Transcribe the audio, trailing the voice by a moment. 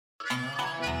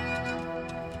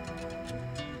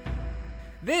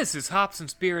This is Hops and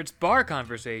Spirits Bar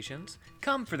Conversations.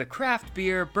 Come for the craft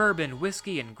beer, bourbon,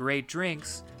 whiskey, and great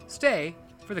drinks. Stay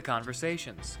for the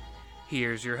conversations.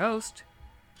 Here's your host,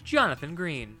 Jonathan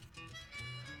Green.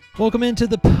 Welcome into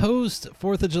the post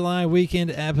 4th of July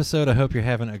weekend episode. I hope you're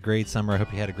having a great summer. I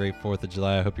hope you had a great 4th of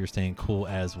July. I hope you're staying cool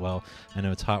as well. I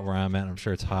know it's hot where I'm at. I'm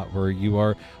sure it's hot where you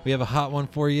are. We have a hot one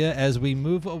for you as we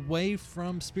move away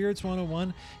from Spirits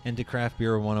 101 into Craft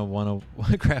Beer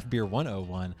 101, Craft Beer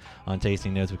 101 on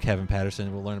Tasting Notes with Kevin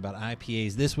Patterson. We'll learn about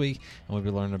IPAs this week, and we'll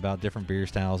be learning about different beer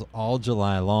styles all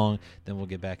July long. Then we'll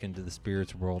get back into the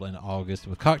spirits world in August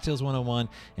with Cocktails 101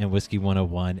 and Whiskey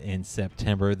 101 in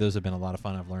September. Those have been a lot of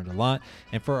fun. I've learned a lot.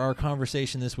 And for our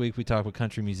conversation this week, we talked with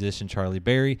country musician Charlie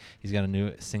Berry. He's got a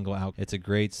new single out. It's a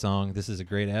great song. This is a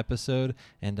great episode.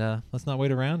 And let's not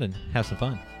wait around and have some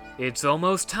fun. It's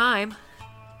almost time.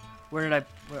 Where did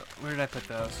I put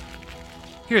those?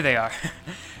 Here they are.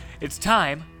 It's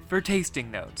time for Tasting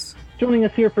Notes. Joining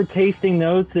us here for Tasting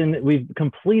Notes, and we've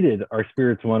completed our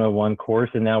Spirits 101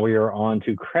 course, and now we are on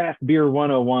to Craft Beer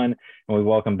 101, and we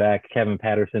welcome back Kevin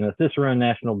Patterson, a Cicerone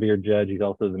National Beer Judge. He's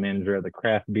also the manager of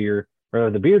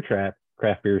the Beer Trap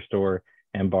Craft Beer Store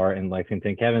and Bar in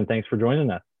Lexington. Kevin, thanks for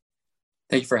joining us.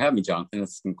 Thank you for having me, Jonathan.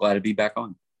 I'm glad to be back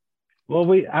on. Well,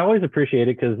 I always appreciate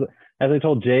it because, as I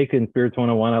told Jake in Spirits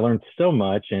 101, I learned so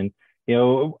much, and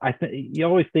you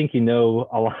always think you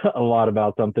know a lot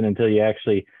about something until you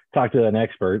actually talk to an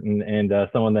expert and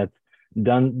someone that's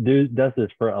does this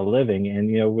for a living.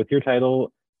 And with your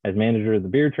title as manager of the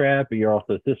Beer Trap, you're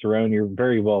also Cicerone. You're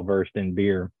very well versed in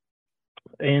beer.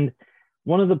 And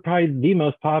one of probably the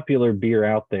most popular beer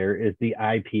out there is the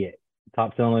IPA,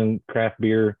 top selling craft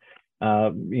beer.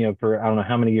 For I don't know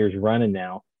how many years running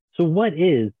now. So what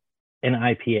is an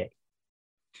IPA?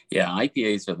 Yeah,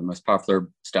 IPAs are the most popular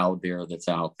style of beer that's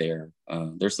out there.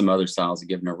 There's some other styles that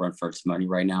give them a run for its money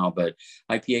right now, but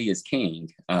IPA is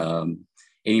king.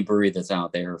 Any brewery that's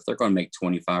out there, if they're going to make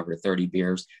 25 or 30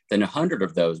 beers, then 100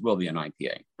 of those will be an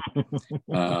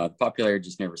IPA. Popularity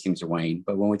just never seems to wane.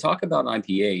 But when we talk about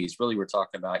IPAs, really we're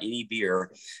talking about any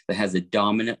beer that has a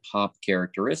dominant hop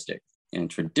characteristic.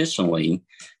 And traditionally,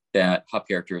 that hop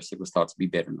characteristic was thought to be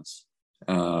bitterness.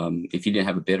 If you didn't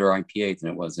have a bitter IPA,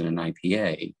 then it wasn't an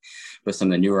IPA. But some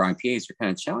of the newer IPAs are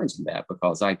kind of challenging that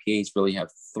because IPAs really have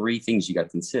three things you got to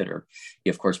consider.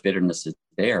 Of course, bitterness is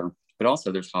there, but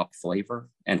also there's hop flavor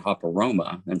and hop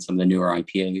aroma. And some of the newer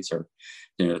IPAs are,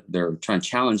 they're trying to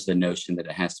challenge the notion that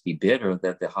it has to be bitter,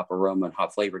 that the hop aroma and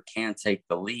hop flavor can take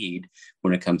the lead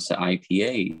when it comes to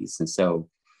IPAs. And so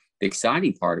the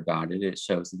exciting part about it, it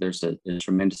shows that there's a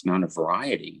tremendous amount of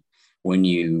variety when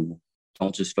you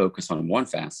don't just focus on one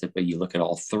facet, but you look at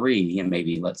all three and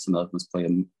maybe let some of them play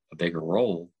a bigger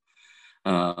role.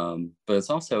 But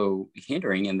it's also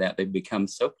hindering in that they've become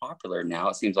so popular now.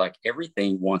 It seems like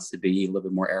everything wants to be a little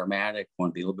bit more aromatic,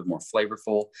 want to be a little bit more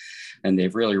flavorful, and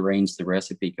they've really arranged the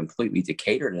recipe completely to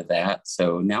cater to that.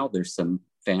 So now there's some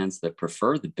fans that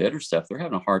prefer the bitter stuff. They're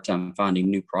having a hard time finding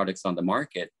new products on the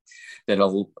market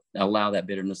that'll allow that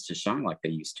bitterness to shine like they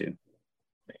used to.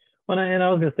 Well, and I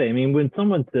was going to say, when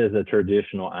someone says a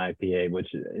traditional IPA, which,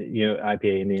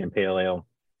 IPA, Indian Pale Ale,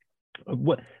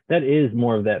 that is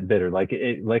more of that bitter, like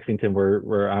Lexington,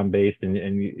 where I'm based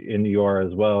and you are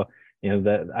as well,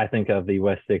 that I think of the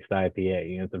West Sixth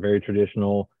IPA, it's a very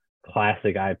traditional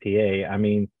classic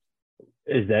IPA.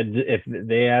 Is that if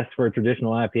they ask for a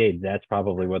traditional IPA, that's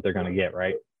probably what they're going to get,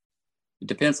 right? It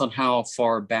depends on how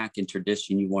far back in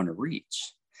tradition you want to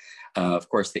reach. Of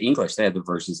course, the English, they have the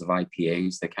versions of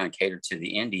IPAs that kind of cater to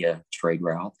the India trade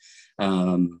route.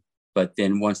 But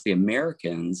then once the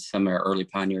Americans, some of our early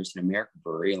pioneers in American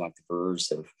brewery, like the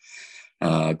brewers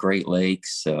of Great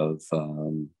Lakes, of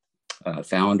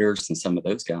Founders, and some of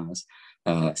those guys,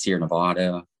 Sierra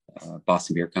Nevada,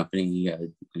 Boston Beer Company,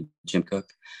 Jim Cook,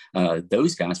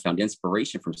 those guys found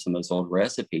inspiration from some of those old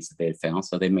recipes that they had found.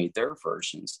 So they made their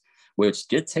versions, which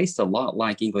did taste a lot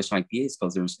like English IPAs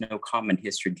because there was no common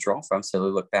history to draw from. So they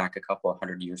look back a couple of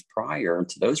 100 years prior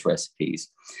to those recipes.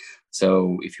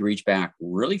 So if you reach back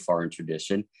really far in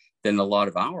tradition, then a lot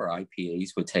of our IPAs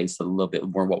would taste a little bit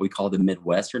more what we call the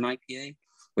Midwestern IPA,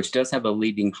 which does have a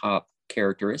leading hop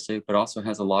characteristic, but also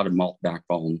has a lot of malt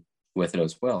backbone with it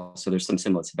as well. So there's some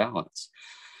semblance of balance.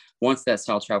 Once that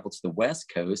style traveled to the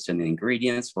West Coast and the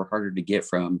ingredients were harder to get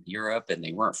from Europe and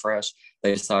they weren't fresh,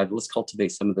 they decided, let's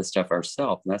cultivate some of this stuff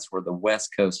ourselves. And that's where the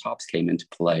West Coast hops came into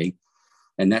play.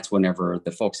 And that's whenever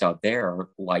the folks out there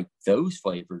like those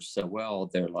flavors so well,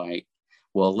 they're like,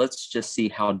 well, let's just see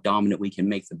how dominant we can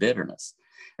make the bitterness.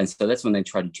 And so that's when they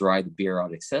try to dry the beer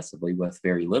out excessively with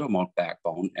very little malt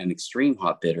backbone and extreme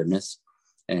hop bitterness.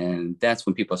 And that's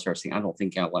when people start saying, I don't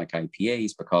think I like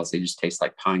IPAs because they just taste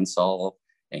like pine sol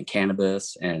and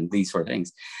cannabis and these sort of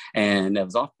things. And that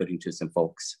was off-putting to some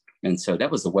folks. And so that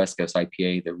was the West Coast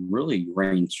IPA that really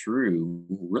reigned true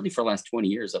really for the last 20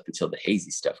 years up until the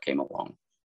hazy stuff came along.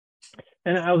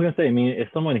 And I was going to say, I mean, if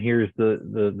someone hears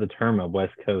the term of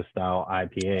West Coast style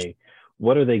IPA,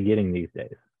 what are they getting these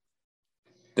days?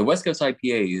 The West Coast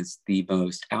IPA is the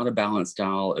most out of balance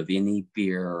style of any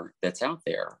beer that's out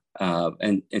there.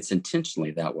 And it's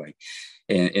intentionally that way.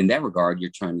 In that regard,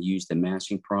 you're trying to use the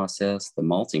mashing process, the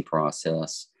malting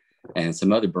process, and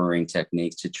some other brewing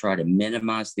techniques to try to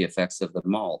minimize the effects of the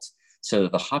malt so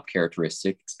that the hop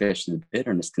characteristic, especially the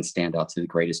bitterness, can stand out to the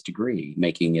greatest degree,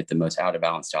 making it the most out of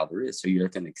balance style there is. So you're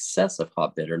looking at excessive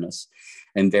hop bitterness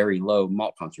and very low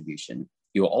malt contribution.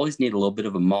 You'll always need a little bit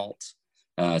of a malt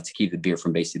to keep the beer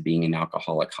from basically being an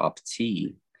alcoholic hop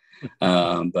tea.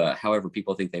 But however,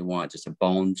 people think they want just a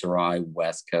bone dry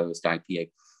West Coast IPA.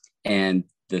 And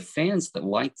the fans that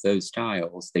like those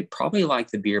styles, they probably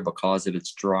like the beer because of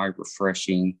its dry,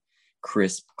 refreshing,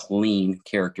 crisp, clean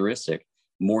characteristic,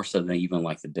 more so than they even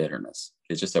like the bitterness.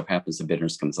 It just so happens the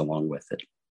bitterness comes along with it.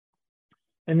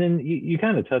 And then you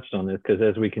kind of touched on this, because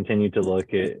as we continue to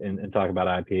look at and talk about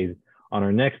IPAs, on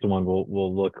our next one,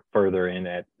 we'll look further in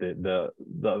at the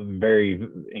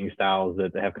varying styles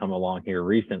that have come along here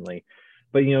recently.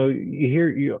 But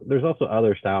there's also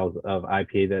other styles of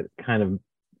IPA that kind of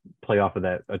play off of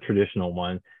that, a traditional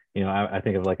one. I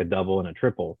think of like a double and a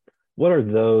triple. What are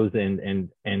those,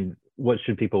 and what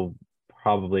should people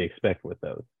probably expect with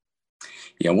those?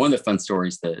 Yeah, one of the fun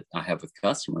stories that I have with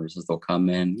customers is they'll come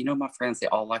in, my friends, they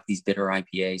all like these bitter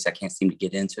IPAs. I can't seem to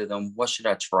get into them. What should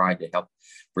I try to help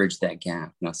bridge that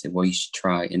gap? And I say, well, you should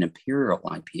try an Imperial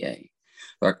IPA.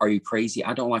 Like, are you crazy?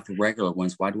 I don't like the regular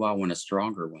ones. Why do I want a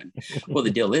stronger one? Well,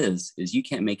 the deal is you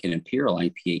can't make an Imperial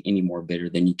IPA any more bitter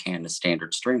than you can a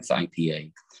standard strength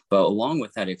IPA. But along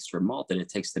with that extra malt that it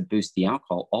takes to boost the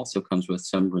alcohol also comes with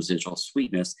some residual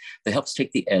sweetness that helps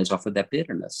take the edge off of that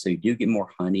bitterness. So you do get more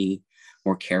honey,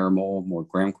 more caramel, more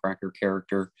graham cracker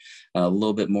character, a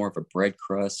little bit more of a bread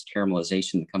crust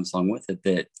caramelization that comes along with it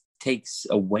that takes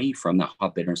away from the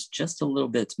hop bitterness just a little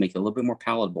bit to make it a little bit more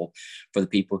palatable for the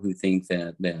people who think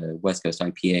that the West Coast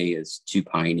IPA is too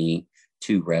piney,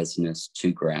 too resinous,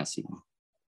 too grassy.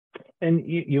 And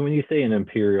when you say an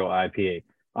Imperial IPA,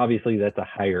 obviously that's a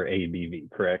higher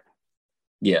ABV, correct?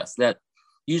 Yes, that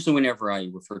usually whenever I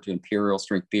refer to Imperial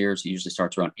strength beers, it usually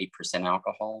starts around 8%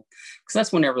 alcohol, because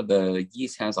that's whenever the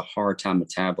yeast has a hard time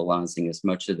metabolizing as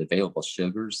much of the available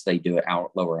sugars. They do it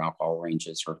out lower alcohol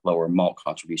ranges or lower malt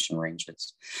contribution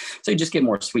ranges. So you just get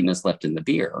more sweetness left in the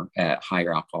beer at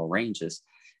higher alcohol ranges.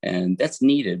 And that's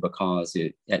needed because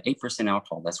at 8%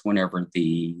 alcohol, that's whenever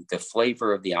the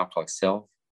flavor of the alcohol itself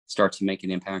starts to make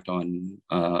an impact on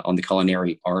the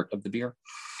culinary art of the beer.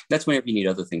 That's whenever you need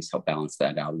other things to help balance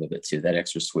that out a little bit too, that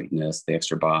extra sweetness, the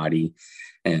extra body.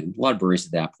 And a lot of breweries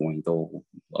at that point,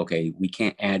 we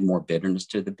can't add more bitterness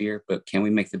to the beer, but can we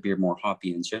make the beer more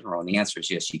hoppy in general? And the answer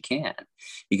is yes, you can.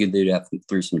 You can do that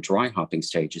through some dry hopping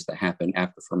stages that happen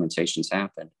after fermentations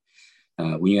happen.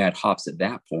 When you add hops at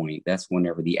that point, that's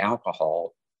whenever the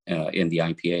alcohol in the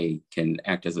IPA can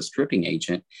act as a stripping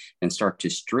agent and start to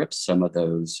strip some of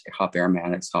those hop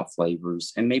aromatics, hop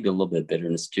flavors, and maybe a little bit of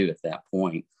bitterness too at that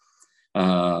point.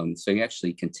 So you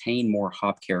actually contain more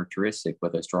hop characteristic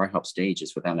with those dry hop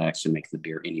stages without actually making the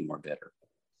beer any more bitter.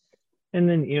 And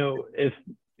then, if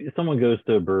someone goes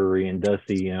to a brewery and does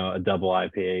see, a double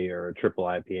IPA or a triple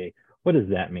IPA, what does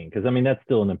that mean? Because, that's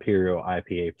still an Imperial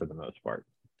IPA for the most part.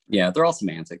 Yeah, they're all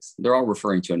semantics. They're all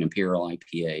referring to an Imperial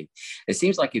IPA. It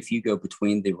seems like if you go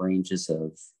between the ranges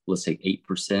of, let's say,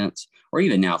 8%, or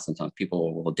even now, sometimes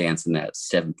people will dance in that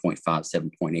 7.5,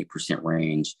 7.8%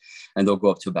 range, and they'll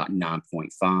go up to about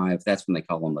 9.5. That's when they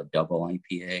call them a double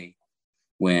IPA.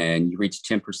 When you reach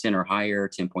 10% or higher,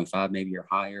 10.5 maybe or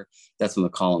higher, that's when they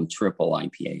call them triple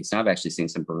IPAs. And I've actually seen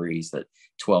some breweries that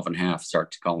 12.5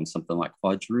 start to call them something like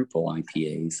quadruple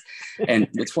IPAs. And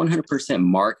it's 100%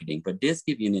 marketing, but it does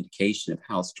give you an indication of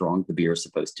how strong the beer is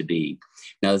supposed to be.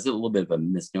 Now, there's a little bit of a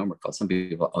misnomer because some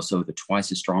people, so they're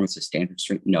twice as strong as the standard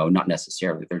strength. No, not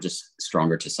necessarily. They're just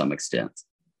stronger to some extent.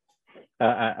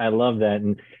 I love that.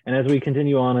 And as we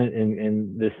continue on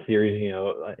in this series,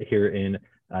 here in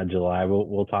July,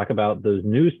 we'll talk about those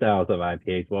new styles of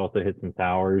IPAs. We'll also hit some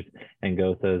sours and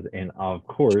gosas, and of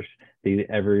course the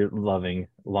ever-loving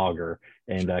lager.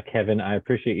 And Kevin, I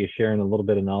appreciate you sharing a little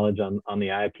bit of knowledge on the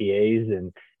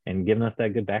IPAs and giving us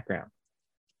that good background.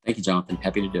 Thank you, Jonathan.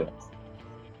 Happy to do it.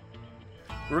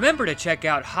 Remember to check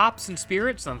out Hops and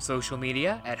Spirits on social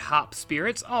media at Hop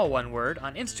Spirits, all one word,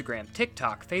 on Instagram,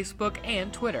 TikTok, Facebook,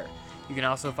 and Twitter. You can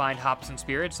also find Hops and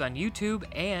Spirits on YouTube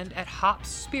and at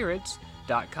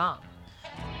hopspirits.com.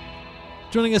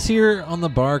 Joining us here on the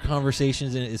Bar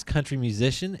Conversations is country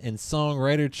musician and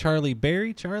songwriter Charlie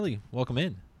Berry. Charlie, welcome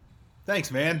in.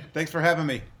 Thanks, man. Thanks for having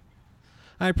me.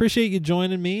 I appreciate you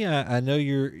joining me. I know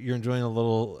you're enjoying a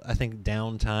little, I think,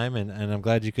 downtime, and I'm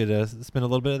glad you could spend a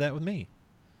little bit of that with me.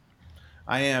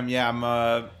 I am, yeah.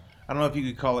 I don't know if you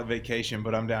could call it vacation,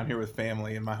 but I'm down here with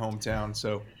family in my hometown.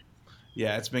 So,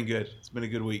 yeah, it's been good. It's been a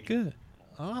good week. Good.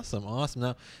 Awesome.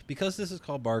 Now, because this is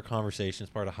called Bar Conversations,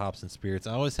 part of Hops and Spirits,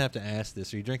 I always have to ask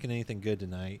this. Are you drinking anything good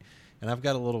tonight? And I've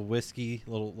got a little whiskey,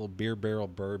 little beer barrel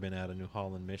bourbon out of New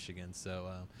Holland, Michigan. So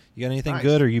you got anything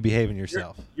good, or are you behaving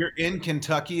yourself? You're in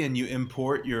Kentucky and you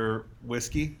import your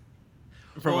whiskey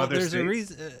from other there's states? A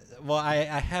reason. I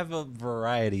have a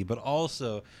variety, but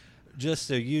also, just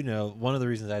so you know, one of the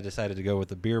reasons I decided to go with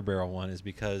the beer barrel one is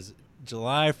because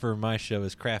July for my show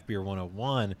is Craft Beer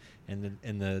 101 in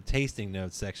the tasting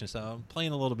notes section, so I'm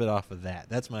playing a little bit off of that.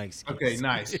 That's my excuse. Okay,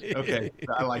 nice. Okay,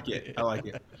 I like it.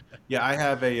 Yeah, I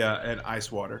have an ice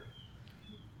water.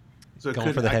 So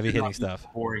going for the heavy hitting stuff.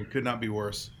 Boring. Could not be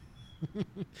worse.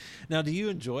 Now, do you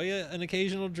enjoy an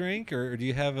occasional drink, or do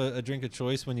you have a drink of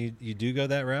choice when you do go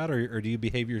that route, or do you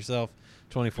behave yourself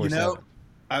 24/7?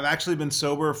 I've actually been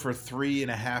sober for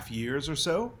 3.5 years or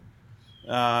so.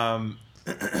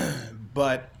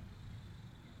 But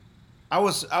I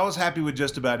was happy with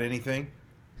just about anything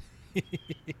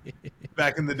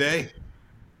back in the day.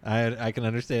 I can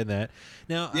understand that.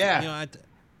 Now, yeah.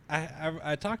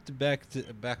 I talked back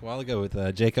a while ago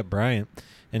with Jacob Bryant,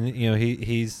 and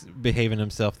he's behaving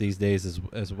himself these days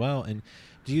as well. And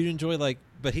do you enjoy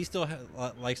but he still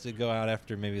likes to go out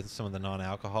after maybe some of the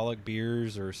non-alcoholic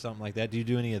beers or something like that. Do you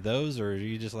do any of those, or are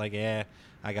you just like, I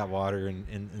got water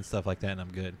and stuff like that, and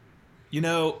I'm good?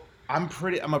 I'm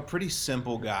a pretty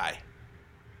simple guy.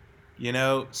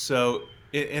 So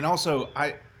and also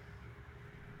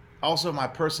my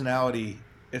personality,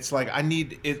 it's like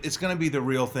it's going to be the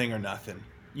real thing or nothing.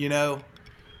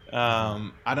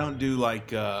 I don't do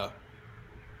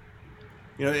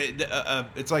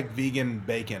it's like vegan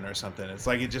bacon or something. It's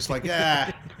like it's just like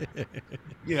I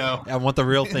want the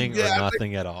real thing or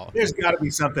nothing at all. There's got to be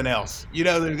something else.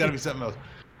 There's got to be something else.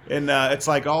 And it's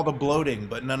like all the bloating,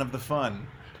 but none of the fun.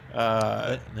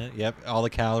 Yep, all the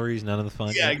calories, none of the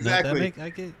fun. Yeah, exactly.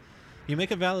 You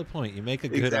make a valid point. You make a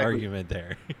good argument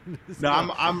there.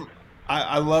 No,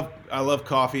 I love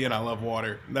coffee and I love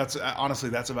water. That's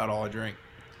about all I drink.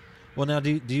 Well, now,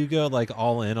 do you go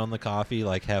all in on the coffee,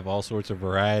 have all sorts of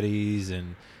varieties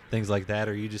and things like that,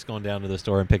 or are you just going down to the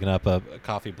store and picking up a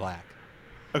coffee black?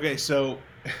 Okay, so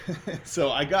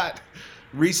I got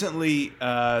recently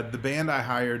the band I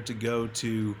hired to go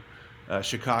to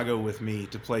Chicago with me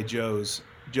to play Joe's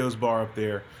bar up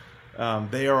there.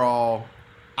 They are all,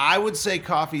 I would say,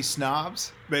 coffee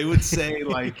snobs. They would say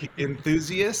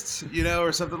enthusiasts,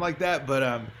 or something like that.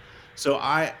 But so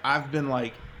I've been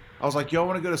I was like, y'all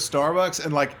want to go to Starbucks?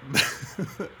 And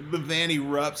the van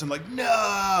erupts and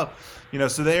no,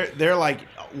 so they're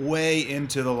way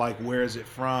into the where is it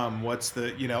from? What's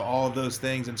the, all of those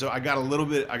things. And so I got a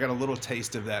little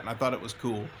taste of that, and I thought it was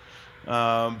cool.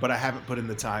 But I haven't put in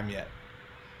the time yet.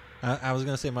 I was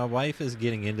going to say my wife is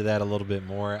getting into that a little bit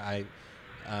more.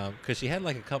 Because she had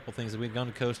a couple things. We'd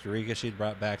gone to Costa Rica. She'd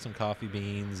brought back some coffee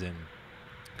beans and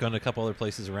gone to a couple other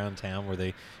places around town where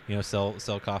they,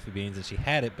 sell coffee beans, and she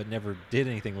had it but never did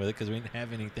anything with it because we didn't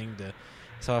have anything to.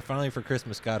 So I finally for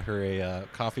Christmas got her a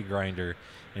coffee grinder,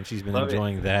 and she's been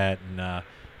enjoying that.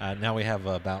 And now we have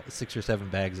about 6 or 7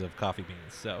 bags of coffee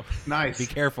beans. So nice. Be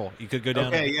careful. You could go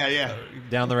down.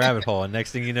 Down the rabbit hole, and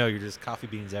next thing you know, you're just coffee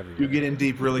beans everywhere. You get in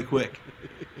deep really quick.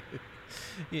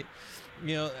 Did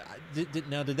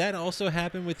that also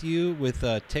happen with you with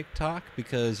TikTok?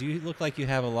 Because you look like you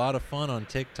have a lot of fun on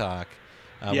TikTok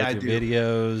with your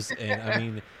videos. And I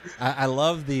mean, I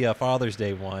love the Father's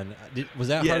Day one. Was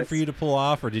that hard for you to pull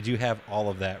off, or did you have all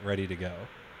of that ready to go?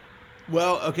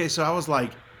 Well, okay, so I was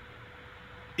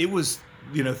it was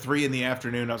 3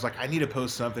 p.m. I was like, I need to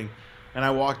post something, and I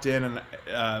walked in and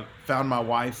found my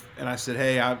wife, and I said,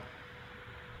 hey,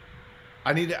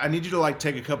 I need you to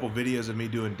take a couple videos of me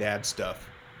doing dad stuff.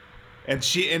 And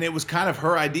it was kind of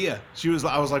her idea.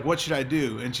 I was like, what should I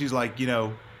do? And she's like, we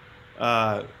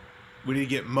need to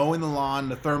get mowing the lawn,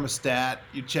 the thermostat,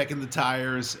 you checking the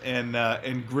tires,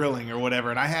 and grilling or whatever.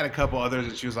 And I had a couple others,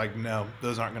 and she was like, no,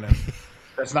 that's not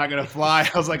gonna fly.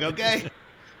 I was like, okay.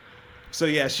 So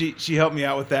yeah, she helped me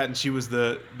out with that, and she was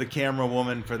the camera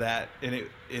woman for that. And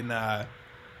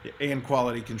and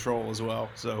quality control as well.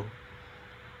 So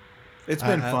it's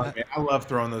been fun, man. I love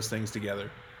throwing those things together.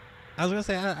 I was gonna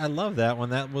say I love that one.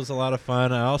 That was a lot of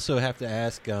fun. I also have to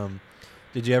ask,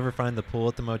 did you ever find the pool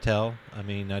at the motel? I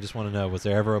mean, I just want to know, was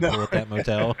there ever a pool at that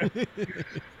motel?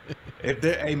 If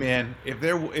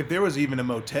there was even a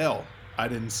motel, I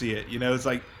didn't see it. You know, it's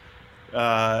like,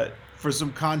 for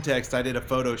some context, I did a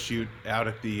photo shoot out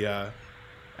at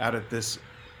this.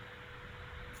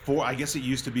 I guess it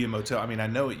used to be a motel. I mean, I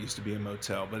know it used to be a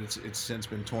motel, but it's since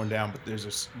been torn down. But there's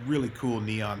a really cool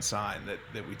neon sign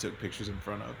that we took pictures in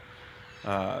front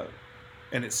of,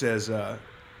 and it says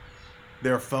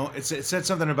there are phone. It said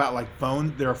something about like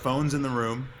phone. There are phones in the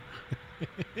room.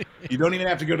 You don't even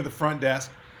have to go to the front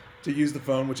desk to use the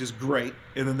phone, which is great.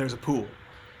 And then there's a pool.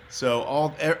 So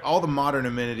all the modern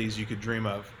amenities you could dream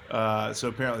of. So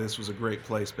apparently this was a great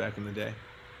place back in the day.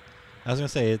 I was gonna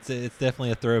say it's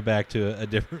definitely a throwback to a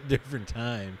different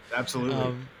time.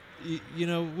 Absolutely. You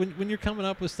know, when you're coming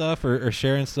up with stuff or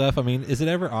sharing stuff, I mean, is it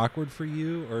ever awkward for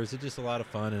you, or is it just a lot of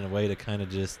fun and a way to kind of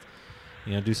just,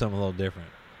 you know, do something a little different?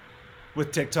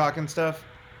 With TikTok and stuff?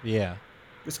 Yeah.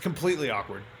 It's completely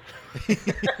awkward.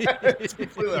 It's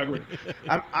completely awkward.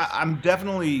 I'm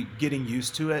definitely getting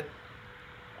used to it.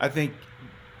 I think,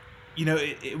 you know,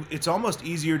 it's almost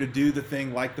easier to do the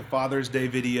thing like the Father's Day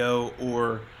video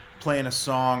or playing a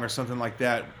song or something like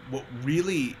that. What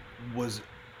really was,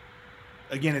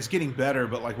 again, it's getting better,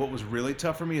 but like what was really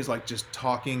tough for me is like just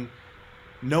talking.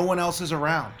 No one else is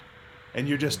around, and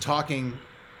you're just talking,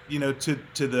 you know,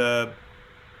 to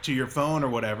your phone or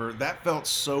whatever. That felt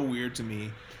so weird to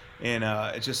me, and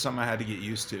it's just something I had to get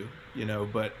used to, you know.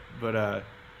 But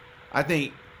I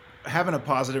think having a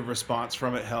positive response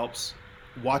from it helps.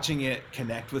 Watching it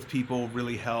connect with people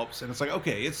really helps, and it's like,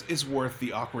 okay, it's worth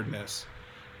the awkwardness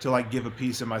to like give a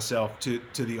piece of myself to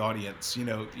the audience. You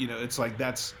know, it's like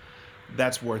that's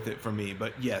worth it for me.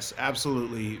 But yes,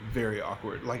 absolutely very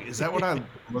awkward. Like, is that what I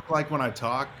look like when I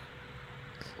talk?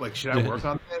 Like, should I work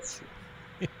on this?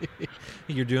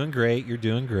 You're doing great. You're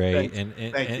doing great. Thank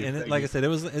you. And like I said, it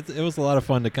was a lot of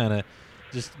fun to kind of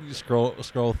just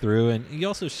scroll through, and you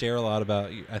also share a lot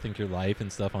about, I think, your life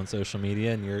and stuff on social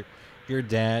media. And you're a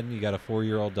dad. You got a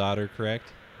 4-year-old daughter,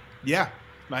 correct? Yeah,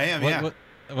 I am.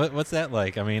 What's that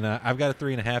like? I mean, I've got a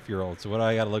 3.5-year-old, so what do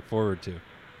I got to look forward to?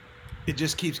 It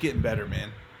just keeps getting better, man.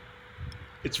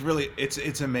 It's really,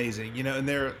 it's amazing, you know. And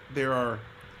there are,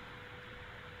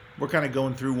 we're kind of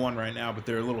going through one right now, but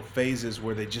there are little phases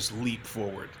where they just leap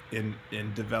forward in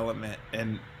development,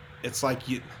 and it's like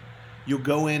you'll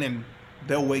go in and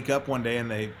they'll wake up one day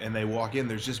and they walk in.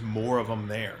 There's just more of them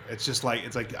there. It's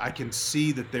like I can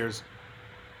see that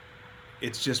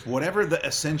it's just whatever the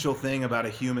essential thing about a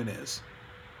human is,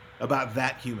 about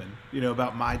that human, you know,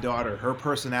 about my daughter, her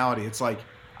personality. It's like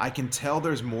I can tell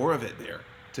there's more of it there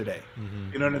today.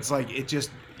 Mm-hmm. You know, and it's like it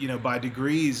just, you know, by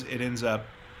degrees it ends up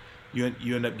you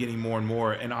end up getting more and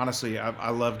more. And honestly, I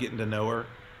love getting to know her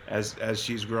as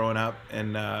she's growing up,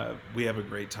 and we have a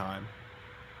great time.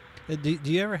 Do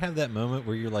you ever have that moment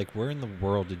where you're like, where in the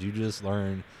world did you just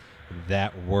learn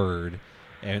that word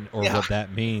or what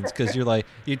that means? Because you're like,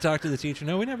 you talk to the teacher,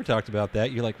 no, we never talked about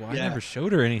that. You're like, well, I never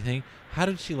showed her anything. How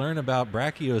did she learn about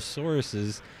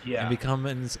brachiosauruses and become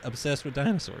obsessed with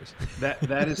dinosaurs?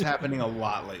 That is happening a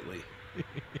lot lately.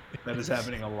 That is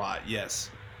happening a lot,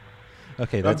 yes.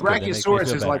 Okay, that's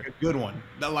Brachiosaurus is like a good one.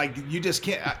 Like, you just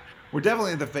can't. We're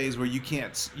definitely in the phase where you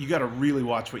got to really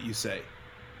watch what you say.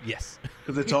 Yes.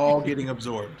 Because it's all getting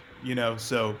absorbed, you know.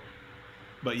 So,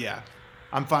 but yeah,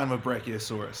 I'm fine with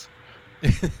Brachiosaurus.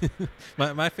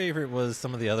 My favorite was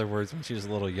some of the other words when she was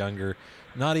a little younger.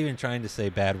 Not even trying to say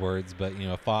bad words, but you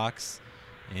know, fox.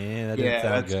 That didn't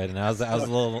sound good. And I was a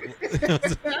little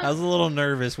I was a little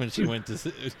nervous when she went to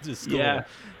school. Yeah.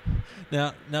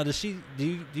 Now do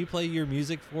you play your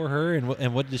music for her,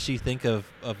 and what does she think of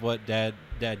what dad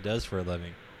does for a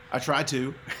living? I try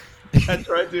to.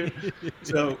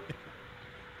 So,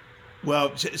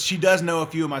 well, she does know a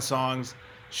few of my songs.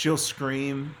 She'll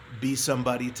scream "Be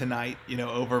Somebody Tonight," you know,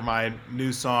 over my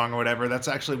new song or whatever. That's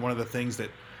actually one of the things that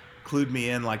clued me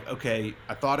in. Like, okay,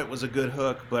 I thought it was a good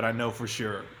hook, but I know for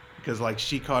sure because like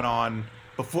she caught on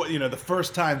before, you know, the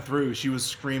first time through, she was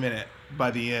screaming it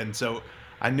by the end. So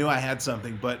I knew I had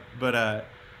something. But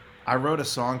I wrote a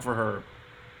song for her.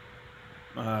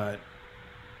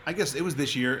 I guess it was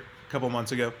this year, a couple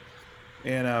months ago,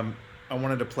 and I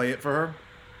wanted to play it for her.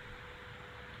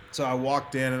 So I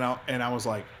walked in and I was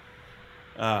like,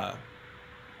 I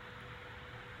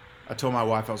told my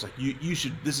wife, I was like, you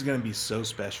should, this is going to be so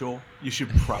special. You should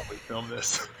probably film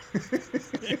this.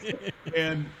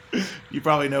 And you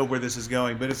probably know where this is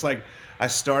going, but it's like, I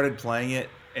started playing it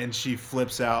and she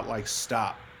flips out like,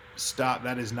 stop,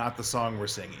 that is not the song we're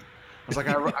singing. I was like,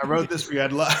 I wrote this for you.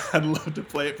 I'd love to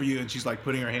play it for you. And she's like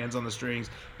putting her hands on the strings.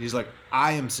 She's like,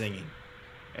 I am singing,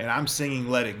 and I'm singing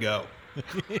Let It Go.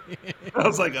 I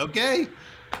was like, okay,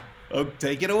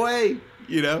 take it away,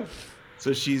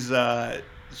 So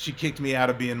she kicked me out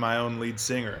of being my own lead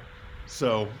singer.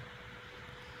 So,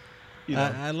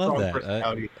 I love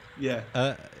that. Yeah.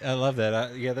 I love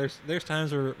that. There's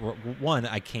times where one,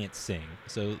 I can't sing,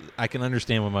 so I can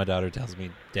understand when my daughter tells me,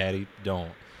 "Daddy,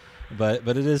 don't." But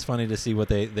it is funny to see what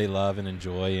they love and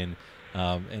enjoy,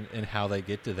 and how they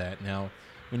get to that. Now,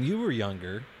 when you were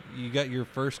younger, you got your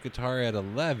first guitar at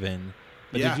 11.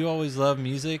 But did you always love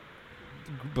music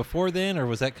before then, or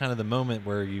was that kind of the moment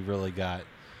where you really got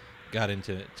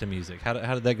into music? How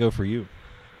did that go for you?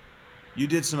 You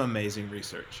did some amazing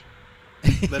research.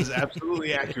 That is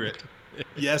absolutely accurate.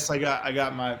 Yes, I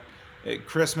got my at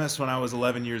Christmas when I was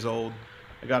 11 years old.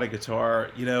 I got a guitar.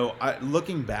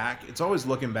 Looking back, it's always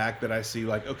looking back that I see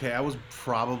like, okay, I was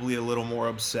probably a little more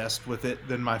obsessed with it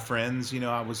than my friends.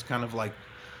 I was kind of like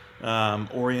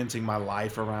orienting my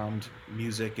life around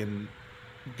music and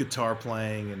guitar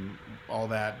playing and all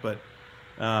that. But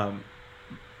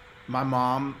my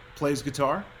mom plays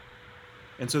guitar.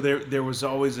 And so there was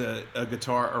always a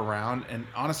guitar around. And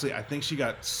honestly, I think she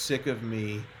got sick of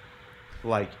me,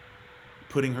 like,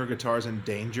 putting her guitars in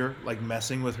danger, like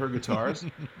messing with her guitars.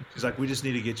 She's like, we just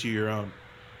need to get you your own.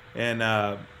 And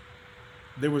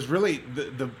there was really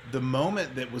the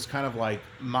moment that was kind of like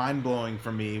mind-blowing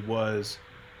for me was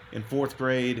in 4th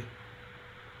grade,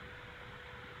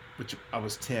 which I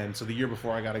was 10, so the year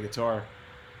before I got a guitar,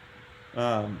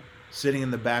 sitting in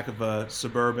the back of a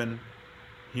Suburban,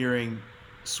 hearing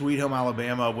Sweet Home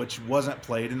Alabama, which wasn't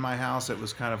played in my house. It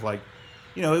was kind of like,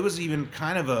 it was even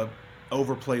kind of a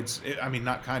overplayed. I mean,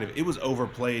 not kind of. It was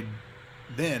overplayed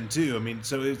then too. I mean,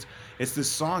 so it's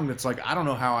this song that's like, I don't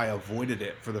know how I avoided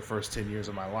it for the first 10 years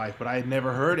of my life, but I had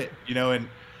never heard it,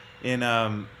 and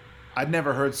I'd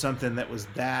never heard something that was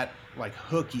that like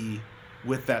hooky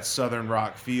with that Southern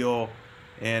rock feel.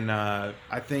 And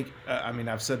I think,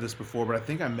 I've said this before, but I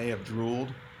think I may have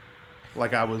drooled.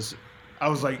 Like I was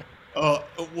like, oh,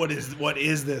 what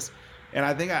is this? And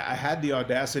I think I had the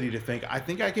audacity to think, I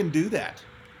think I can do that.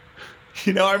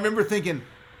 I remember thinking,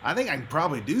 I think I can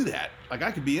probably do that. Like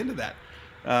I could be into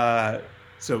that.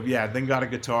 So yeah, then got a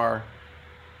guitar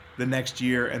the next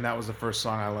year, and that was the first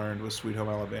song I learned was Sweet Home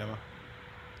Alabama.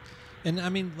 And I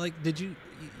mean, like, did you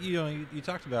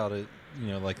talked about it,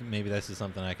 like maybe this is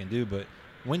something I can do, but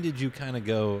when did you kind of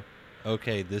go,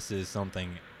 okay, this is something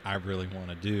I really want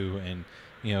to do, and,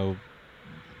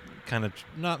 kind of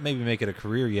not maybe make it a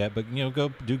career yet, but, go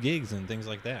do gigs and things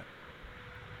like that?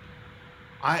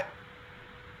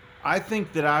 I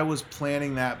think that I was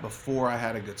planning that before I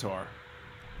had a guitar.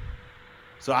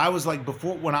 So I was like,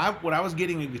 before when I was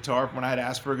getting a guitar, when I had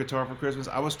asked for a guitar for Christmas,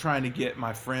 I was trying to get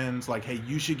my friends like, hey,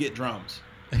 you should get drums.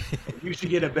 You should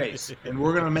get a bass, and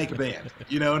we're going to make a band,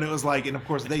 and it was like, and of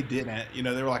course they didn't,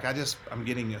 they were like, I'm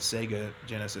getting a Sega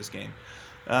Genesis game.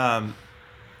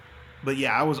 But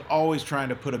yeah, I was always trying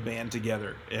to put a band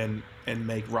together and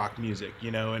make rock music,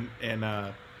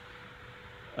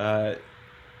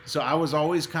 so I was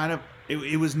always kind of,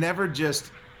 it was never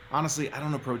just, honestly, I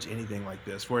don't approach anything like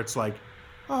this where it's like,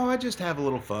 oh, I just have a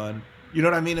little fun. You know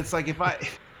what I mean? It's like, if I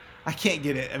can't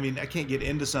get it. I mean, I can't get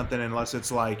into something unless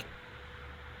it's like,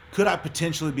 could I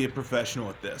potentially be a professional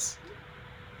at this?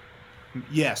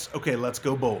 Yes. Okay, let's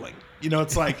go bowling.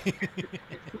 It's like,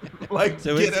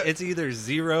 so it's either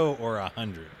 0 or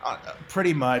 100.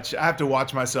 Pretty much. I have to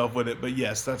watch myself with it, but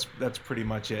yes, that's pretty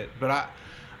much it. But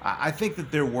I think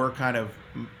that there were kind of,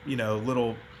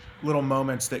 little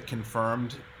moments that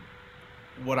confirmed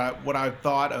what I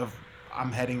thought of. I'm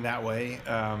heading that way.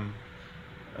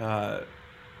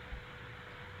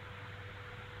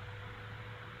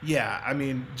 Yeah, I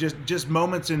mean, just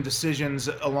moments and decisions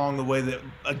along the way that,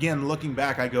 again, looking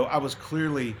back, I go, I was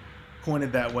clearly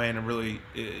pointed that way and really,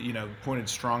 pointed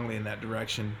strongly in that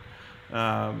direction.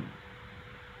 But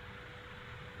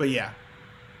yeah.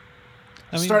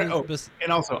 I mean,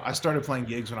 and also I started playing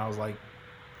gigs when I was like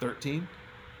 13.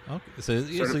 Okay, so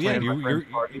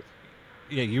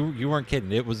you weren't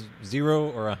kidding. It was 0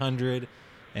 or 100,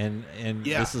 and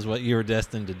this is what you were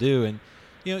destined to do. And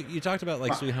you talked about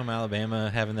like Sweet Home Alabama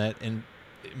having that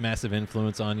massive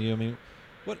influence on you. I mean,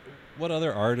 what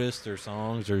other artists or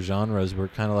songs or genres were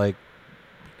kind of like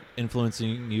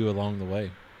influencing you along the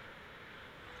way?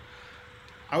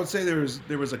 I would say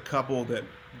there was a couple that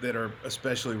are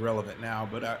especially relevant now,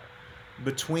 but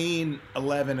between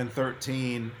 11 and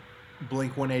 13,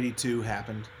 Blink-182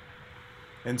 happened.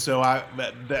 And so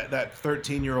that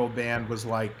 13-year-old band was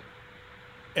like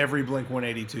every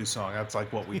Blink-182 song. That's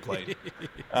like what we played.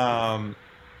 And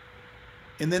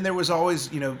then there was always,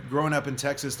 growing up in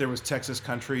Texas, there was Texas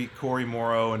country, Corey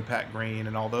Morrow and Pat Green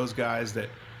and all those guys that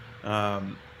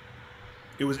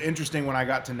it was interesting when I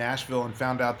got to Nashville and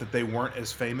found out that they weren't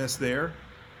as famous there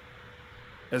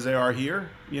as they are here.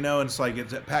 And it's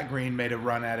like Pat Green made a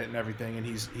run at it and everything, and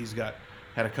he's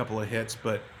had a couple of hits,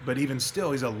 but even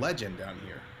still, he's a legend down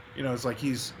here. It's like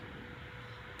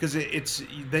because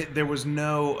there was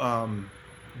no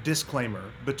disclaimer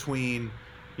between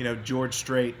George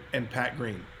Strait and Pat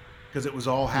Green, because it was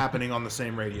all happening on the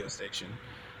same radio station.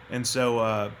 And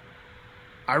so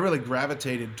I really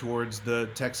gravitated towards the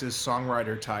Texas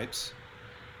songwriter types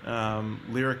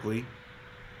lyrically,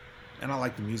 and I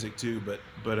like the music too, but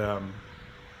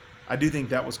I do think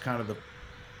that was kind of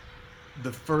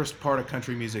the first part of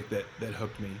country music that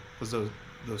hooked me, was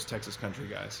those Texas country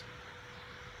guys.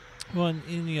 Well,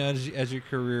 and as your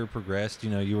career progressed,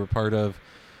 you were part of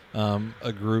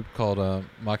a group called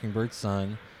Mockingbird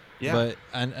Sun. Yeah. But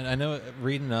I know,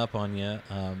 reading up on you,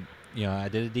 I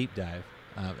did a deep dive.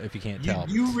 If you can't tell,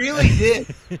 you really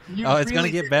did. It's going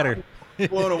to get better.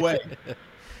 Blown away.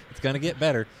 It's going to get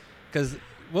better, because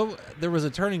there was a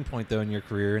turning point though in your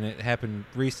career, and it happened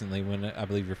recently when I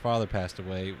believe your father passed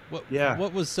away.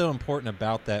 What was so important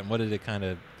about that, and what did it kind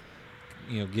of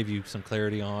give you some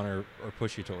clarity on, or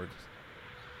push you towards?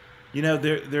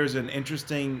 There's an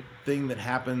interesting thing that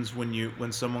happens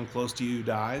when someone close to you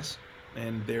dies,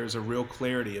 and there's a real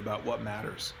clarity about what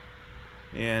matters.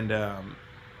 And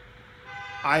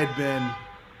I had been,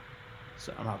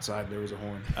 so I'm outside, there was a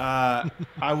horn.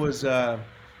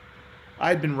 I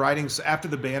had been writing, after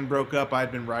the band broke up, I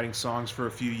had been writing songs for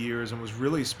a few years and was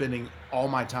really spending all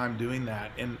my time doing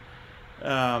that. And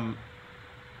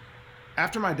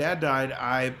after my dad died,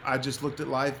 I just looked at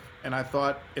life and I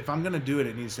thought, if I'm going to do it,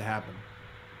 it needs to happen.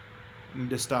 I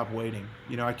need to stop waiting.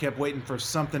 I kept waiting for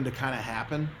something to kind of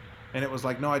happen. And it was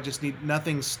like, no, I just need,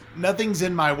 nothing's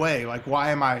in my way. Like, why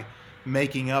am I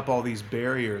making up all these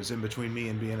barriers in between me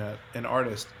and being an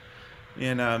artist?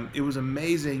 And it was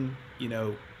amazing,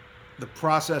 the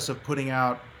process of putting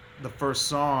out the first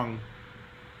song.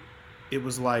 It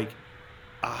was like,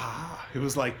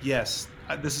 yes,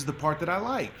 this is the part that I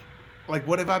like. Like,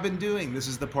 what have I been doing? This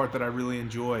is the part that I really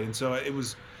enjoy. And so it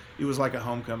was like a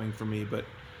homecoming for me. But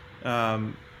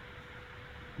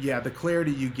the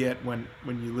clarity you get when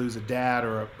you lose a dad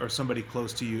or somebody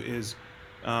close to you is,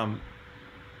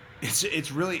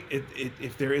 it's really,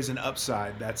 if there is an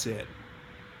upside, that's it.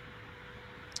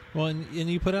 Well, and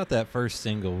you put out that first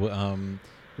single,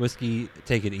 Whiskey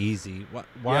Take It Easy.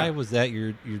 Why was that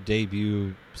your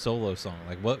debut solo song?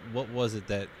 Like, what was it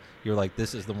that you're like,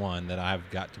 this is the one that I've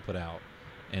got to put out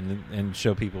and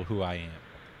show people who I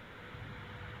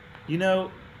am?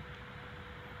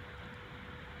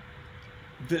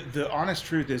 The honest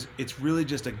truth is, it's really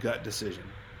just a gut decision.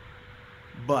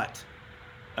 But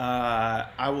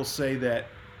I will say that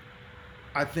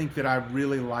I think that I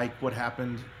really like what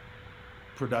happened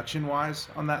production-wise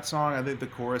on that song. I think the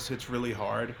chorus hits really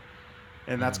hard,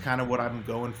 and that's kind of what I'm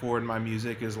going for in my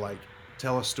music, is like,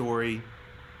 tell a story,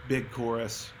 big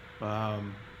chorus.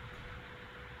 And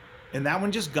that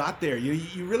one just got there.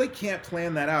 You really can't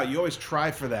plan that out. You always try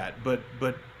for that, but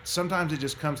sometimes it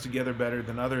just comes together better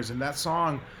than others. And that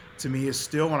song, to me, is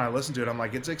still, when I listen to it, I'm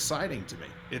like, it's exciting to me.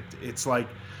 It's like,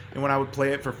 and when I would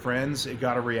play it for friends, it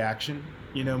got a reaction,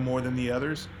 more than the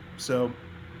others. So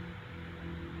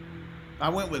I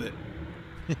went with it.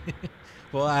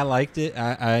 Well, I liked it.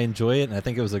 I enjoy it, and I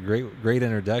think it was a great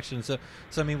introduction. So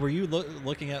I mean, were you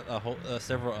looking at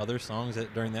several other songs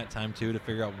during that time too, to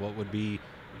figure out what would be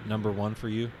number one for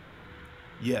you?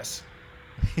 Yes.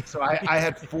 So I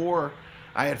had four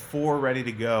ready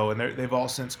to go, and they've all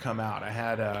since come out. I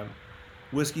had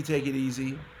Whiskey Take It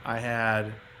Easy. I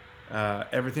had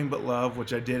Everything But Love,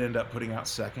 which I did end up putting out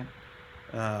second.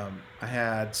 I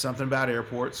had Something About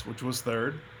Airports, which was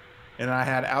third. And I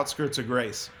had Outskirts of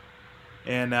Grace.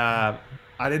 And I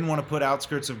didn't want to put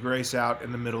Outskirts of Grace out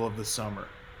in the middle of the summer.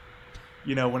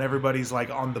 When everybody's like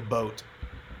on their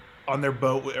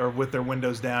boat or with their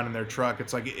windows down in their truck.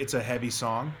 It's like, it's a heavy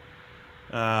song.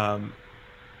 So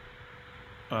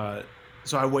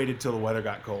I waited till the weather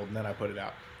got cold, and then I put it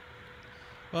out.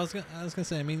 Well, I was gonna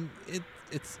say, I mean,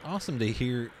 it's awesome to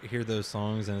hear those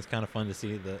songs, and it's kind of fun to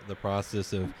see the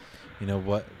process of,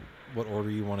 what order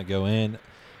you want to go in.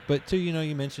 But too,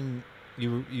 you mentioned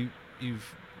you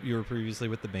were previously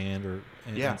with the band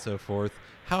and so forth.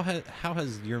 How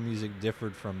has your music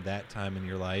differed from that time in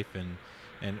your life, and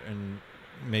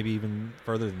maybe even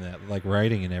further than that, like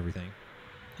writing and everything?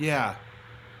 Yeah.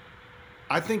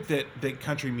 I think that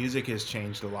country music has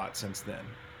changed a lot since then.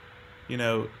 You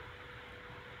know,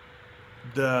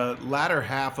 the latter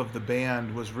half of the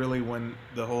band was really when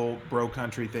the whole bro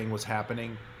country thing was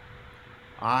happening.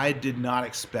 I did not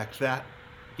expect that.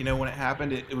 You know, when it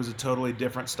happened, it was a totally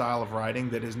different style of writing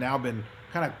that has now been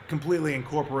kind of completely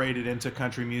incorporated into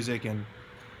country music. And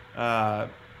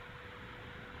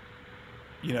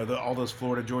you know, all those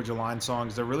Florida Georgia Line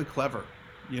songs, they're really clever,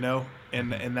 you know,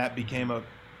 and that became a,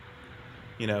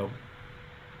 you know,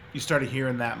 you started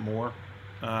hearing that more.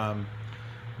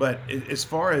 But as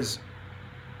far as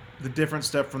the different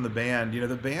stuff from the band, you know,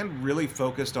 the band really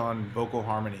focused on vocal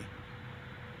harmony.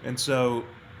 And so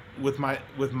with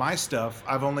my stuff,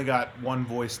 I've only got one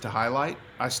voice to highlight.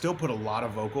 I still put a lot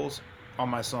of vocals on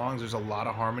my songs. There's a lot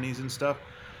of harmonies and stuff,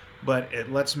 but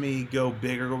it lets me go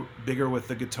bigger with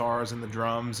the guitars and the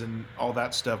drums and all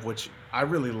that stuff, which I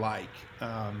really like.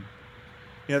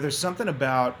 You know, there's something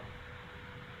about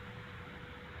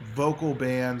vocal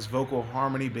bands, vocal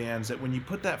harmony bands, that when you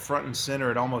put that front and center,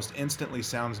 it almost instantly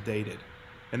sounds dated.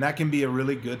 And that can be a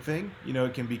really good thing. You know,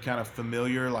 it can be kind of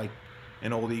familiar, like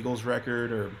an old Eagles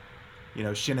record, or, you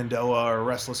know, Shenandoah or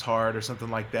Restless Heart or something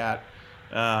like that.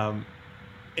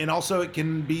 And also it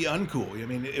can be uncool. I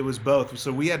mean, it was both.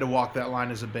 So we had to walk that line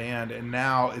as a band, and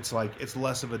now it's like, it's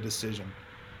less of a decision.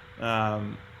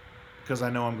 Because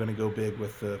I know I'm going to go big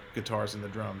with the guitars and the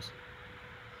drums.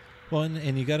 Well,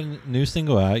 and you got a new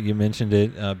single out. You mentioned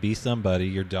it, "Be Somebody."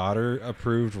 Your daughter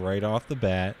approved right off the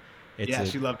bat.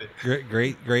 She loved it.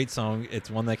 Great song.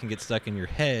 It's one that can get stuck in your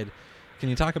head. Can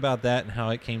you talk about that and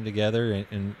how it came together,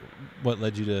 and what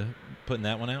led you to putting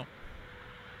that one out?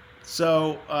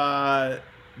 So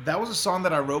that was a song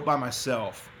that I wrote by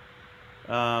myself.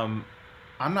 I'm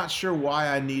not sure why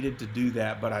I needed to do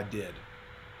that, but I did.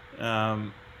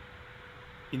 You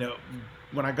know,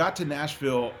 when I got to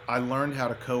Nashville, I learned how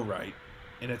to co-write,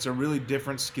 and it's a really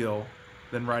different skill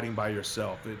than writing by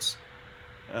yourself. It's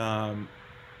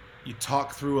you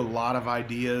talk through a lot of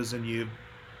ideas, and you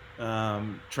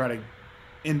try to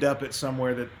end up at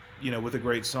somewhere that, you know, with a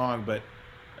great song, but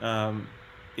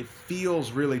it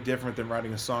feels really different than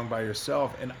writing a song by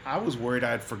yourself. And I was worried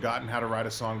I had forgotten how to write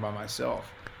a song by myself,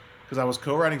 because I was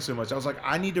co-writing so much. I was like,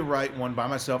 I need to write one by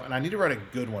myself, and I need to write a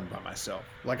good one by myself.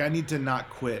 Like, I need to not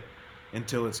quit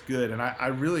until it's good. And I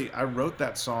wrote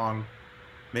that song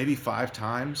maybe 4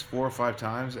 or 5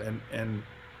 times, and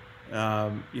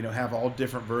you know, have all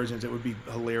different versions. It would be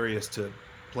hilarious to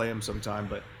play them sometime,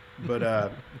 but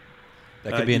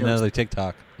that could be another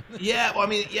TikTok. Yeah, well, I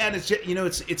mean, yeah, and it's just, you know,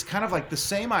 it's kind of like the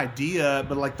same idea,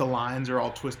 but like the lines are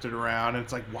all twisted around, and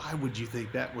it's like, why would you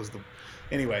think that was the?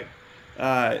 Anyway,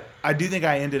 I do think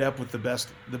I ended up with the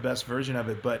best version of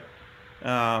it, but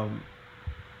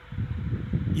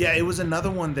yeah, it was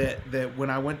another one that when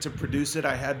I went to produce it,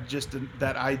 I had just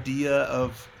that idea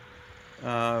of,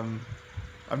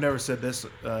 I've never said this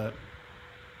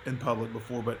in public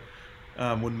before, but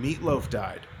when Meatloaf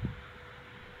died,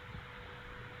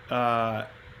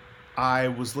 I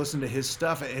was listening to his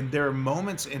stuff, and there are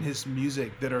moments in his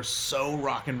music that are so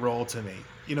rock and roll to me.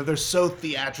 You know, they're so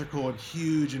theatrical and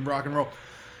huge and rock and roll.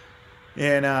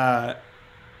 And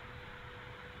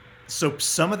so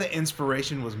some of the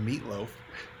inspiration was Meatloaf.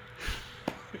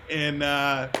 And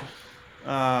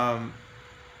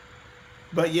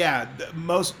but yeah,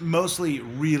 mostly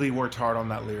really worked hard on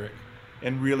that lyric,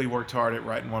 and really worked hard at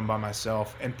writing one by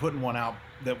myself and putting one out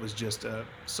that was just a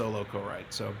solo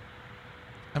co-write. So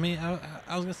I mean,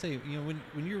 I was gonna say, you know,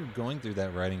 when you're going through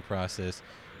that writing process,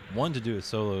 one, to do it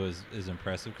solo is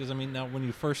impressive, because I mean, now when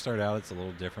you first start out, it's a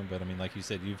little different, but I mean, like you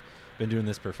said, you've been doing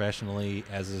this professionally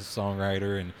as a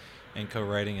songwriter and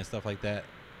co-writing and stuff like that.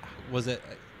 What's that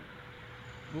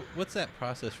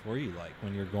process for you like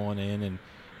when you're going in and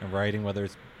writing, whether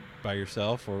it's by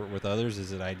yourself or with others?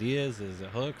 Is it ideas? Is it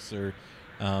hooks? Or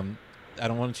I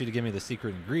don't want you to give me the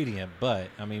secret ingredient, but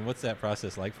I mean, what's that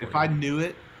process like for you? If I knew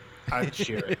it, I'd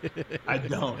share it. I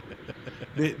don't.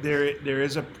 There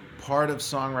is a part of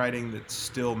songwriting that's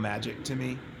still magic to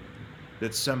me,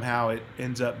 that somehow it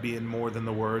ends up being more than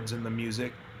the words and the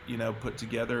music, you know, put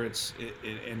together.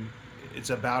 And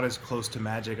it's about as close to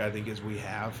magic, I think, as we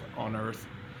have on Earth.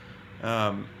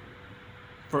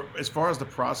 For as far as the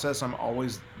process, I'm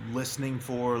always looking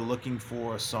for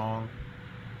a song.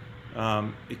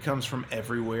 It comes from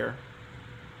everywhere.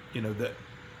 You know, that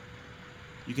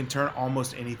you can turn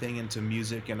almost anything into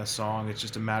music and a song. It's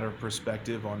just a matter of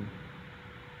perspective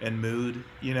and mood.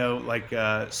 You know, like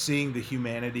seeing the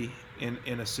humanity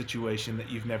in a situation that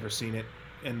you've never seen it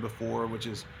in before, which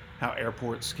is how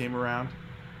Airports came around,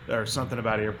 or Something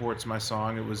About Airports, my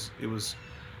song. It was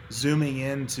zooming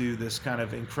into this kind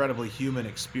of incredibly human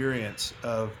experience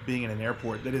of being in an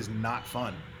airport that is not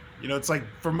fun. You know, it's like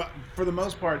for the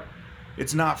most part,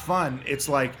 it's not fun. It's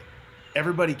like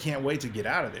everybody can't wait to get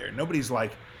out of there. Nobody's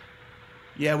like,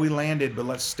 yeah, we landed, but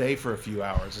let's stay for a few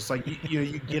hours. It's like,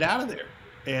 you get out of there.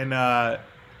 And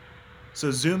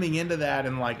so zooming into that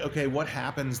and like, okay, what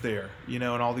happens there? You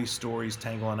know, and all these stories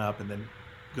tangling up and then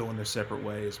going their separate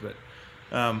ways. But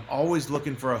always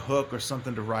looking for a hook or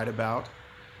something to write about.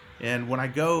 And when I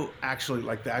go actually,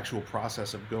 like the actual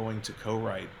process of going to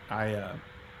co-write, I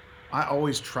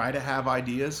always try to have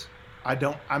ideas.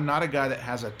 I'm not a guy that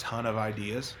has a ton of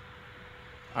ideas.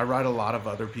 I write a lot of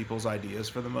other people's ideas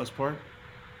for the most part.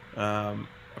 I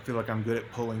feel like I'm good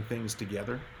at pulling things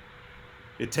together.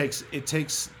 It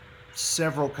takes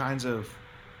several kinds of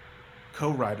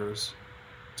co-writers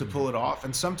to pull it off.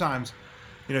 And sometimes,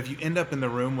 you know, if you end up in the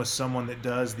room with someone that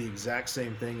does the exact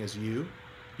same thing as you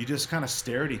just kind of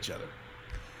stare at each other,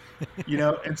 you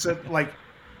know? And so like,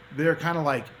 they're kind of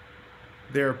like,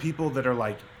 there are people that are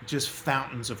like just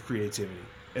fountains of creativity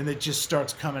and it just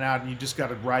starts coming out and you just got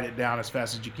to write it down as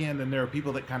fast as you can. Then there are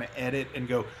people that kind of edit and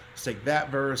go, let's take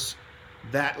that verse,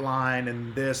 that line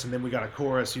and this, and then we got a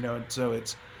chorus, you know? And so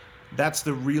that's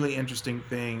the really interesting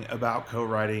thing about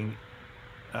co-writing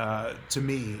to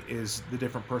me, is the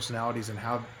different personalities and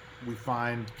how we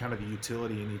find kind of the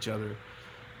utility in each other.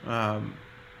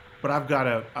 But I've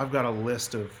got a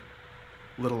list of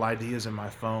little ideas in my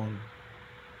phone,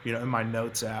 you know, in my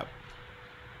notes app.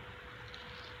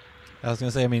 I was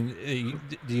gonna say, I mean,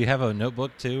 do you have a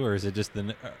notebook too, or is it just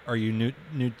are you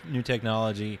new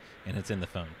technology and it's in the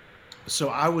phone? So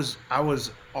I was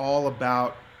all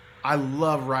about. I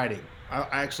love writing. I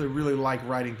actually really like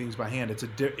writing things by hand.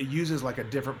 It uses like a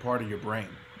different part of your brain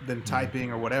than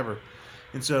typing or whatever.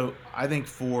 And so I think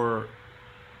for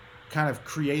kind of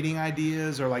creating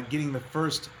ideas or like getting the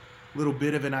first little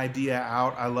bit of an idea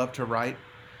out, I love to write.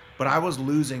 But I was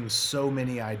losing so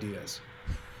many ideas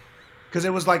because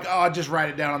it was like, oh, I just write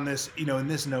it down on this, you know, in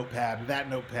this notepad, that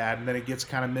notepad, and then it gets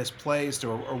kind of misplaced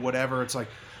or whatever. It's like,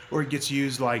 or it gets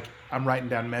used like I'm writing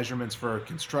down measurements for a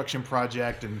construction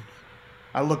project, and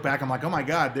I look back, I'm like, oh my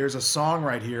God, there's a song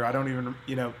right here. I don't even,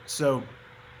 you know, so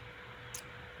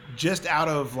just out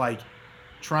of like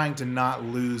trying to not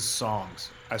lose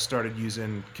songs, I started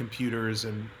using computers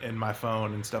and my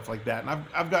phone and stuff like that. And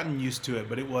I've gotten used to it,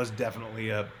 but it was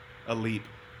definitely a leap.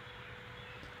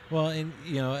 Well, and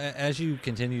you know, as you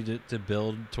continue to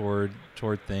build toward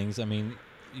things, I mean,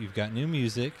 you've got new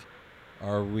music.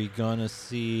 Are we gonna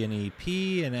see an EP,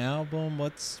 an album?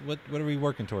 What are we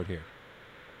working toward here?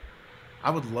 I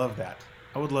would love that.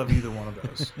 I would love either one of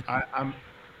those.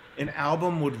 An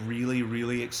album would really,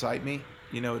 really excite me.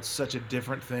 You know, it's such a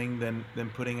different thing than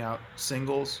putting out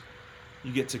singles.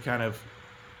 You get to kind of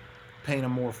paint a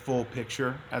more full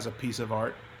picture as a piece of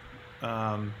art.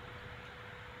 I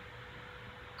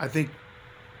think,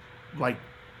 like,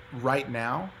 right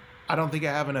now, I don't think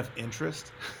I have enough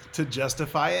interest to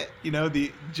justify it, you know,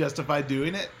 justify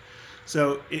doing it.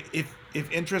 So if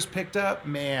interest picked up,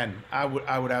 man, I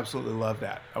would absolutely love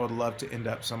that. I would love to end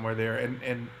up somewhere there.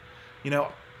 And you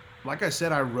know, like I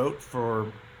said, I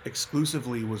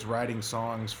exclusively was writing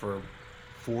songs for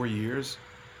 4 years.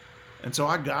 And so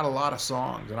I got a lot of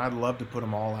songs and I'd love to put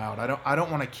them all out. I don't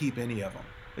want to keep any of them.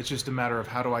 It's just a matter of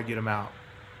how do I get them out?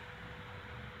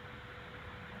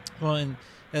 Well, and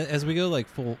as we go like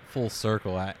full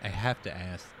circle, I have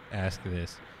to ask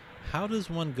this. How does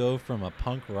one go from a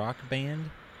punk rock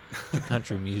band to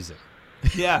country music?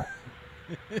 Yeah.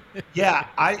 Yeah,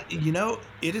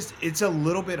 it's a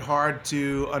little bit hard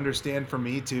to understand for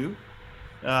me too.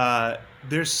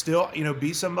 There's still, you know,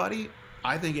 Be Somebody,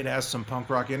 I think it has some punk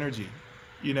rock energy,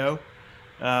 you know.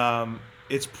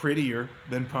 It's prettier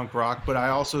than punk rock, but I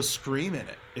also scream in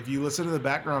it. If you listen to the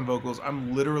background vocals,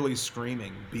 I'm literally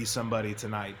screaming Be Somebody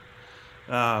tonight.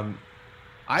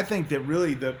 I think that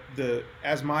really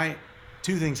as my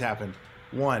two things happened.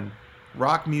 One,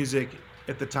 rock music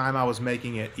at the time I was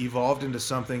making it evolved into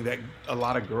something that a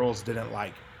lot of girls didn't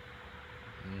like.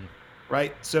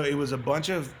 Right? So it was a bunch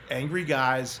of angry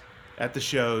guys at the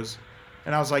shows,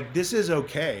 and I was like, this is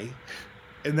okay.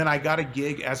 And then I got a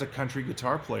gig as a country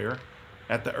guitar player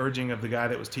at the urging of the guy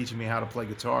that was teaching me how to play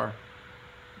guitar.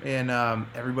 And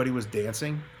everybody was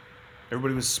dancing.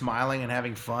 Everybody was smiling and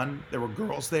having fun. There were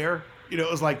girls there. You know,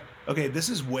 it was like, okay, this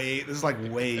is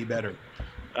way better.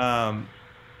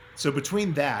 So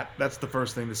between that's the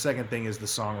first thing. The second thing is the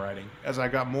songwriting. As I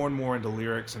got more and more into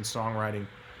lyrics and songwriting,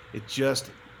 it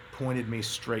just pointed me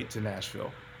straight to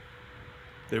Nashville.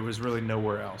 There was really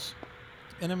nowhere else.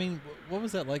 And I mean, what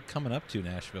was that like coming up to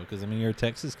Nashville? Because I mean, you're a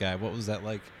Texas guy. What was that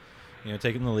like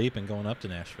taking the leap and going up to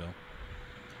Nashville?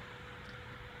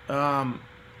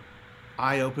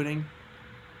 Eye-opening,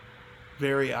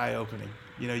 very eye-opening.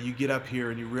 You get up here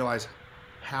and you realize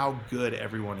how good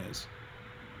everyone is.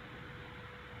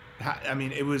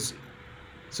 It was.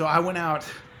 So I went out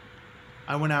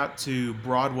to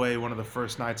Broadway one of the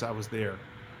first nights I was there,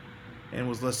 and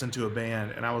was listening to a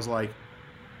band, and I was like,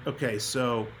 okay,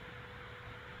 so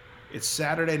it's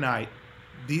Saturday night.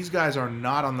 These guys are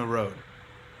not on the road,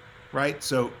 right?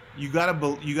 So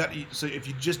so if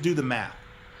you just do the math,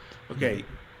 okay,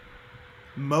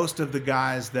 most of the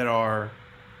guys that are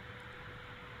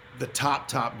the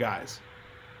top guys,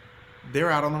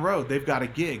 they're out on the road. They've got a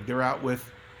gig. They're out with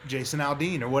Jason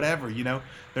Aldean or whatever,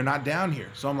 they're not down here.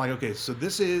 So I'm like, okay, so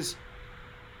this is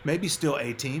maybe still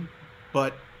A-Team,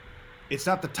 but it's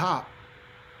not the top.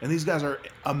 And these guys are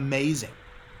amazing.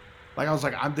 Like, I was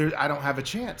like, I don't have a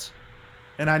chance.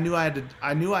 And I knew I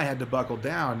had to buckle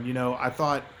down.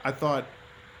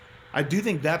 I do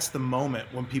think that's the moment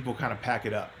when people kind of pack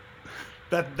it up.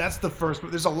 That's the first.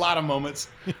 There's a lot of moments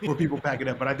where people pack it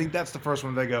up, but I think that's the first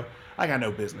one they go, I got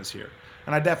no business here.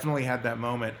 And I definitely had that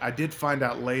moment. I did find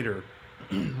out later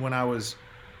when I was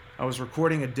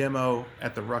recording a demo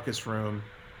at the Ruckus Room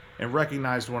and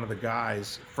recognized one of the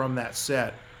guys from that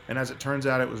set. And as it turns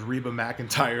out, it was Reba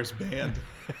McEntire's band.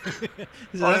 So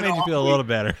that made you feel a little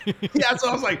better. Yeah, so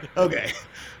I was like, okay.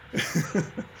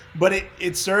 But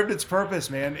it served its purpose,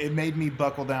 man. It made me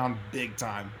buckle down big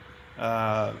time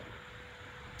to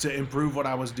improve what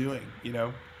I was doing, it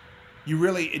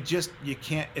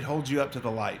holds you up to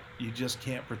the light. You just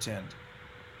can't pretend.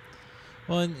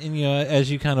 Well, and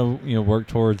as you kind of work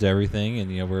towards everything,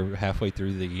 and we're halfway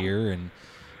through the year, and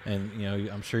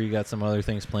I'm sure you got some other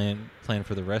things planned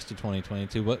for the rest of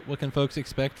 2022. What can folks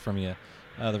expect from you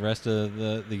the rest of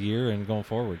the year and going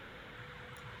forward?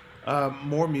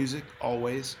 More music,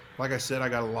 always. Like I said, I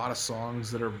got a lot of songs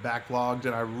that are backlogged,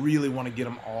 and I really want to get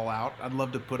them all out. I'd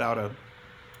love to put out a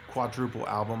quadruple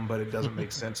album, but it doesn't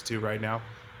make sense to right now.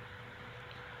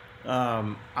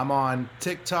 I'm on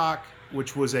TikTok,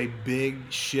 which was a big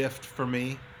shift for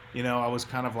me. I was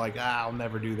kind of like, I'll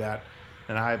never do that.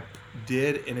 And I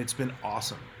did, and it's been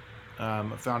awesome. I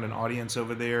found an audience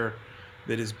over there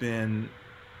that has been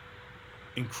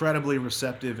incredibly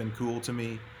receptive and cool to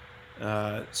me.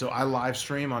 So I live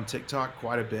stream on TikTok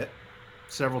quite a bit,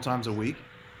 several times a week.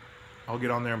 I'll get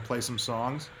on there and play some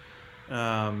songs.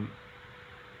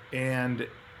 And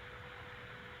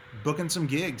booking some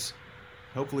gigs,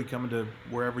 hopefully coming to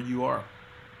wherever you are.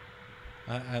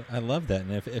 I love that.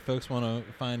 And if folks want to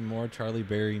find more,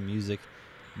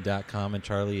 charlieberrymusic.com, and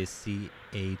Charlie is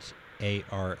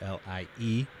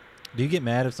CHARLIE. Do you get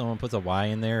mad if someone puts a Y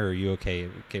in there, or are you okay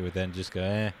with that and just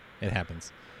go, it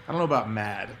happens? I don't know about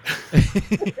mad.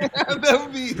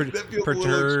 That feels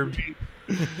perturbed.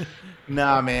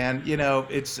 Nah, man.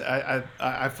 It's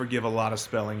I forgive a lot of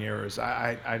spelling errors.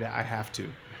 I have to.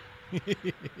 But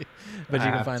you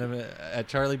can find him at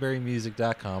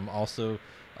charlieberrymusic.com. Also,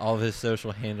 all of his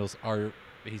social handles are,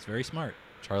 he's very smart,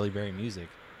 Charlie Berry Music,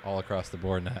 all across the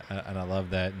board, and I love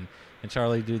that. And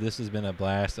Charlie, dude, this has been a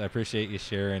blast. I appreciate you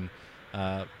sharing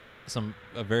a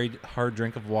very hard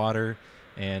drink of water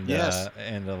and yes.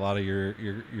 And a lot of your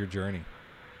journey.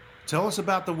 Tell us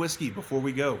about the whiskey before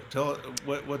we go. Tell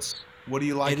what are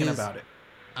you liking about it?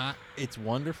 It's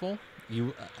wonderful.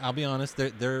 I'll be honest,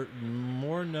 they're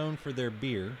more known for their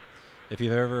beer. If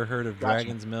you've ever heard of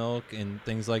Dragon's Milk and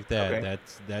things like that, okay.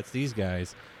 That's these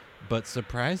guys. But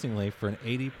surprisingly, for an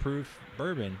 80 proof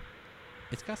bourbon,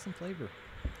 it's got some flavor.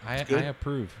 I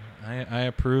approve. I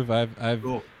approve. I've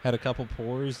cool. had a couple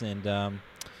pours, and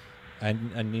I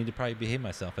need to probably behave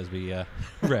myself as we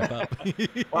wrap up.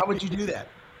 Why would you do that?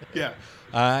 Yeah,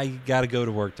 I got to go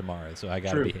to work tomorrow, so I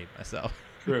got to behave myself.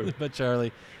 True. But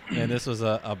Charlie, man, this was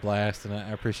a blast, and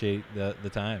I appreciate the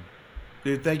time.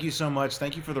 Dude, thank you so much.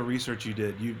 Thank you for the research you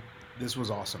did. This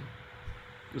was awesome.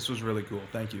 This was really cool.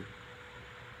 Thank you.